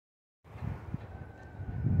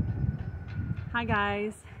Hi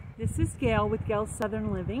guys, this is Gail with Gail's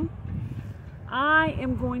Southern Living. I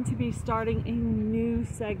am going to be starting a new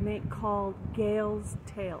segment called Gail's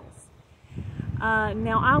Tales.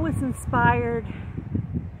 Now I was inspired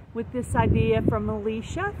with this idea from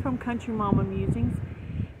Alicia from Country Mama Musings,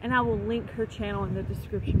 and I will link her channel in the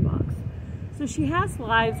description box. So she has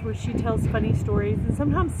lives where she tells funny stories and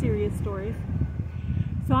sometimes serious stories.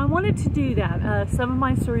 So I wanted to do that. Some of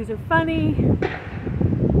my stories are funny,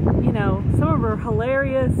 you know, some of them are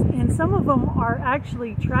hilarious, and some of them are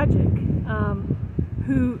actually tragic.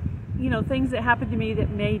 Things that happened to me that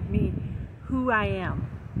made me who I am.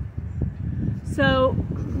 So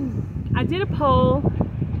I did a poll,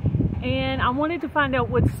 and I wanted to find out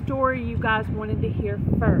what story you guys wanted to hear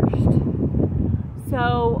first.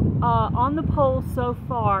 So on the poll so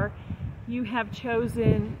far, you have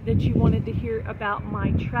chosen that you wanted to hear about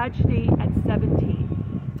my tragedy at 17.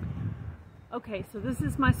 Okay, so this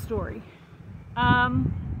is my story.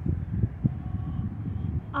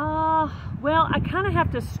 Well, I kind of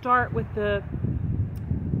have to start with the,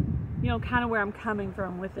 kind of where I'm coming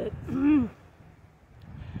from with it.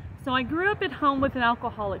 So I grew up at home with an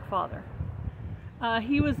alcoholic father.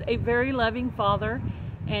 He was a very loving father,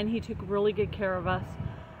 and he took really good care of us.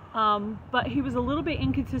 But he was a little bit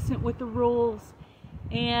inconsistent with the rules,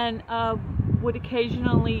 and would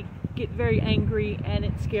occasionally get very angry, and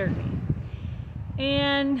it scared me.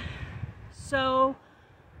 And so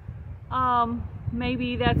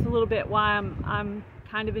maybe that's a little bit why I'm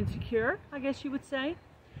kind of insecure, I guess you would say.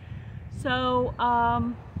 So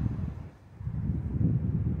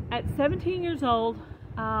at 17 years old,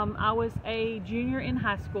 I was a junior in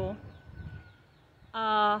high school.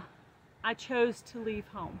 I chose to leave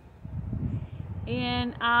home,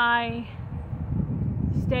 and I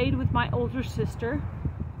stayed with my older sister,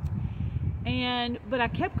 but I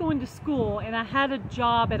kept going to school, and I had a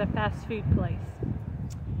job at a fast food place,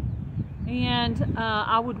 and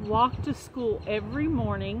I would walk to school every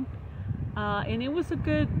morning, and it was a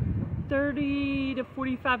good 30 to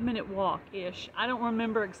 45 minute walk-ish. I don't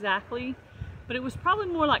remember exactly, but it was probably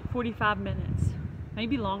more like 45 minutes,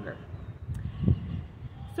 maybe longer.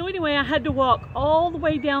 So anyway, I had to walk all the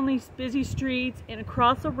way down these busy streets and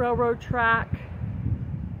across a railroad track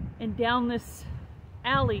and down this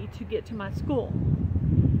alley to get to my school.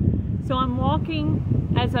 So I'm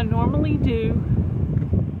walking as I normally do,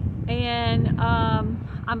 and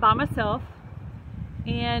I'm by myself.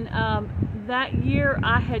 And that year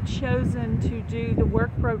I had chosen to do the work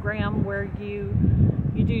program where you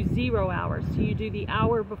do 0 hours. So you do the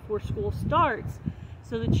hour before school starts,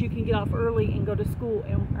 so that you can get off early and go to school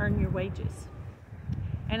and earn your wages.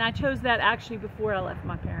 And I chose that actually before I left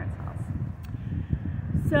my parents' house.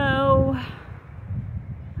 So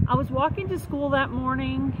I was walking to school that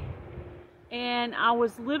morning, and I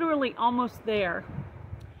was literally almost there.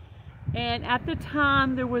 And at the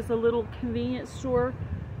time, there was a little convenience store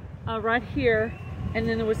right here, and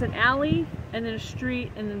then there was an alley, and then a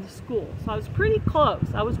street, and then the school. So I was pretty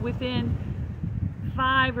close. I was within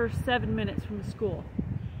 5 or 7 minutes from the school.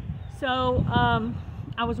 So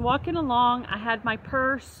I was walking along. I had my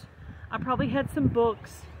purse. I probably had some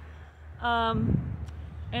books. And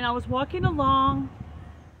I was walking along,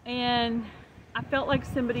 and I felt like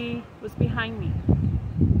somebody was behind me.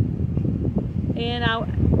 And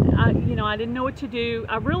I didn't know what to do.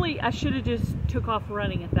 I should have just took off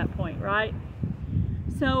running at that point, right?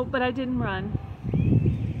 So, but I didn't run.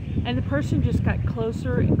 And the person just got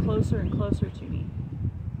closer and closer and closer to me.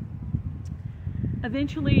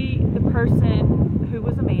 Eventually, the person, who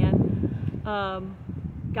was a man,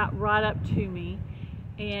 got right up to me,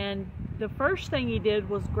 and the first thing he did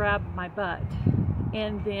was grab my butt.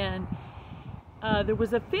 And then there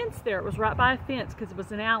was a fence there. It was right by a fence because it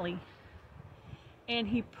was an alley. And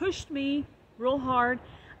he pushed me real hard.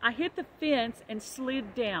 I hit the fence and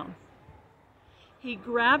slid down. He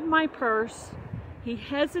grabbed my purse. He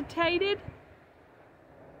hesitated,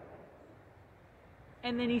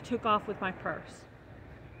 and then he took off with my purse.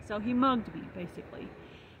 So he mugged me, basically.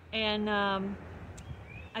 And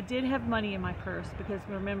I did have money in my purse because,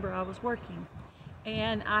 remember, I was working.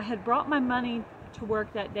 And I had brought my money to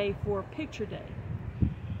work that day for picture day.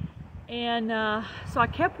 And so I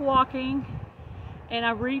kept walking, and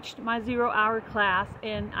I reached my 0 hour class,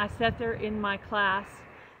 and I sat there in my class.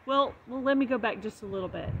 Well, let me go back just a little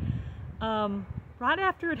bit. Right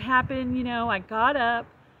after it happened, I got up,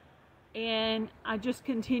 and I just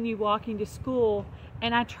continued walking to school,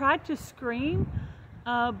 and I tried to scream,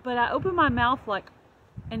 but I opened my mouth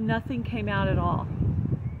and nothing came out at all.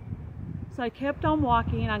 So I kept on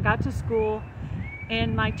walking, and I got to school,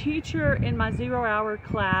 and my teacher in my 0 hour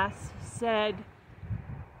class said,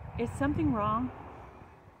 "Is something wrong?"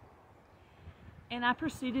 And I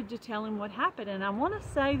proceeded to tell him what happened. And I want to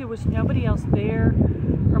say there was nobody else there,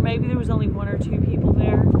 or maybe there was only 1 or 2 people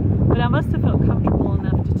there, but I must have felt comfortable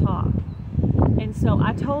enough to talk. And so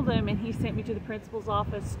I told him, and he sent me to the principal's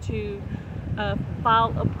office to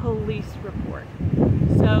file a police report.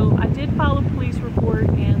 So I did file a police report,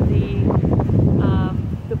 and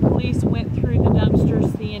the police went through the dumpster,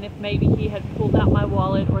 seeing if maybe he had pulled out my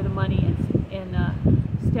wallet or the money and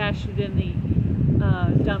stashed it in the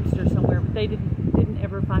dumpster somewhere, but they didn't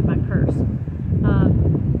ever find my purse.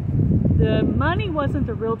 The money wasn't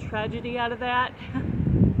the real tragedy out of that.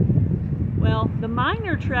 Well, the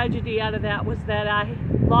minor tragedy out of that was that I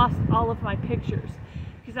lost all of my pictures,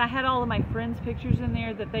 because I had all of my friends' pictures in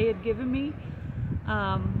there that they had given me,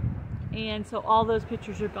 and so all those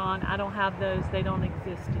pictures are gone. I don't have those. They don't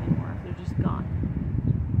exist anymore. They're just gone.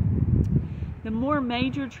 The more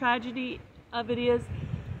major tragedy of it is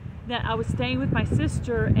that I was staying with my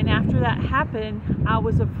sister, and after that happened, I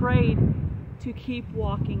was afraid to keep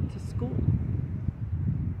walking to school.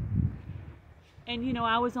 And you know,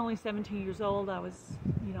 I was only 17 years old. I was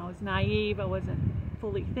naive. I wasn't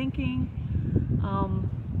fully thinking.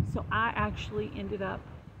 So I actually ended up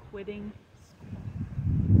quitting school.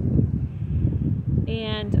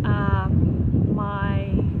 And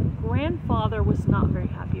my grandfather was not very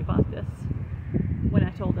happy about this when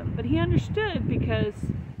I told him, but he understood, because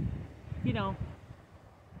you know,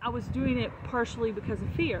 I was doing it partially because of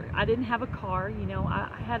fear. I didn't have a car, you know,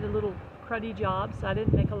 I had a little cruddy job, so I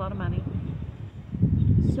didn't make a lot of money.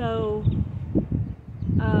 So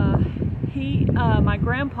my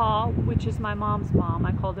grandpa, which is my mom's mom,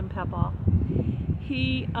 I called him Papa,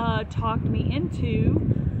 he talked me into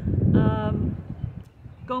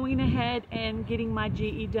going ahead and getting my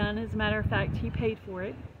GE done. As a matter of fact, he paid for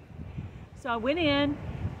it. So I went in,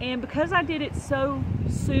 and because I did it so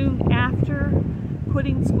soon after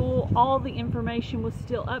quitting school, all the information was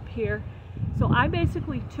still up here. So I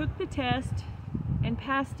basically took the test and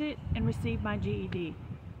passed it and received my GED.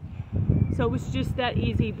 So it was just that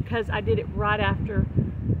easy, because I did it right after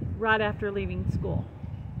leaving school,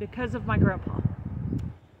 because of my grandpa.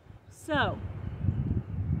 So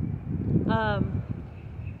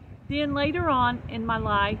then later on in my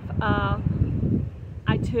life,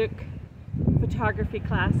 I took photography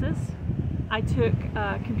classes, I took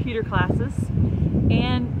computer classes,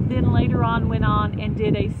 and then later on went on and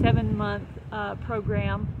did a 7-month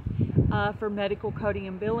program for medical coding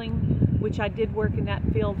and billing, which I did work in that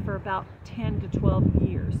field for about 10 to 12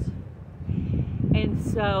 years. And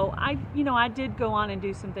so I did go on and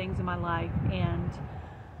do some things in my life, and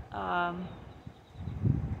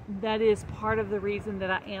that is part of the reason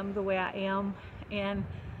that I am the way I am. And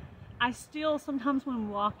I still, sometimes when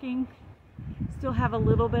walking, still have a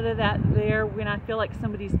little bit of that there. When I feel like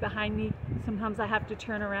somebody's behind me, sometimes I have to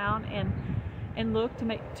turn around and look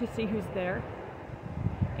to see who's there.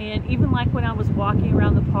 And even like when I was walking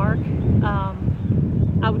around the park,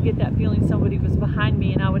 I would get that feeling somebody was behind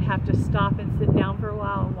me, and I would have to stop and sit down for a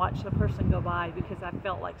while and watch the person go by, because I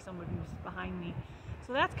felt like somebody was behind me.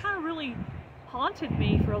 So that's kind of really haunted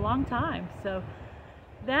me for a long time. So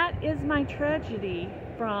that is my tragedy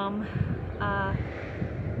from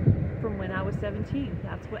when I was 17.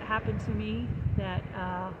 That's what happened to me that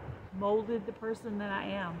molded the person that I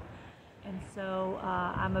am. And so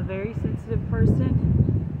I'm a very sensitive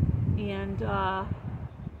person, and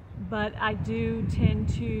but I do tend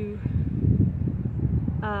to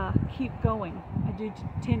keep going. I do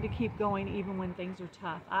tend to keep going even when things are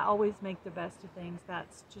tough. I always make the best of things.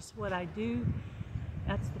 That's just what I do.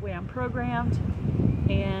 That's the way I'm programmed.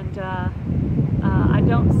 And I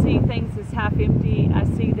don't see things as half empty. I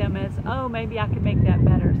see them as, oh, maybe I could make that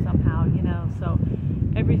better somehow, you know. So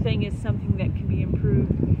everything is something that can be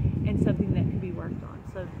improved and something that can be worked on.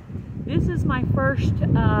 So this is my first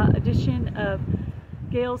edition of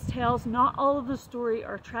Gail's Tales. Not all of the story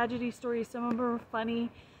are tragedy stories. Some of them are funny.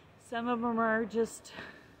 Some of them are just,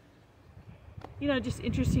 you know, just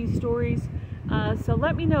interesting stories. So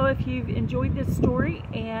let me know if you've enjoyed this story,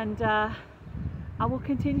 and I will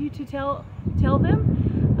continue to tell them.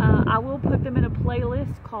 I will put them in a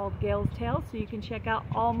playlist called Gail's Tales, so you can check out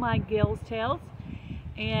all my Gail's Tales.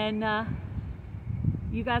 And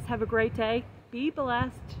you guys have a great day. Be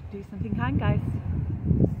blessed. Do something kind, guys.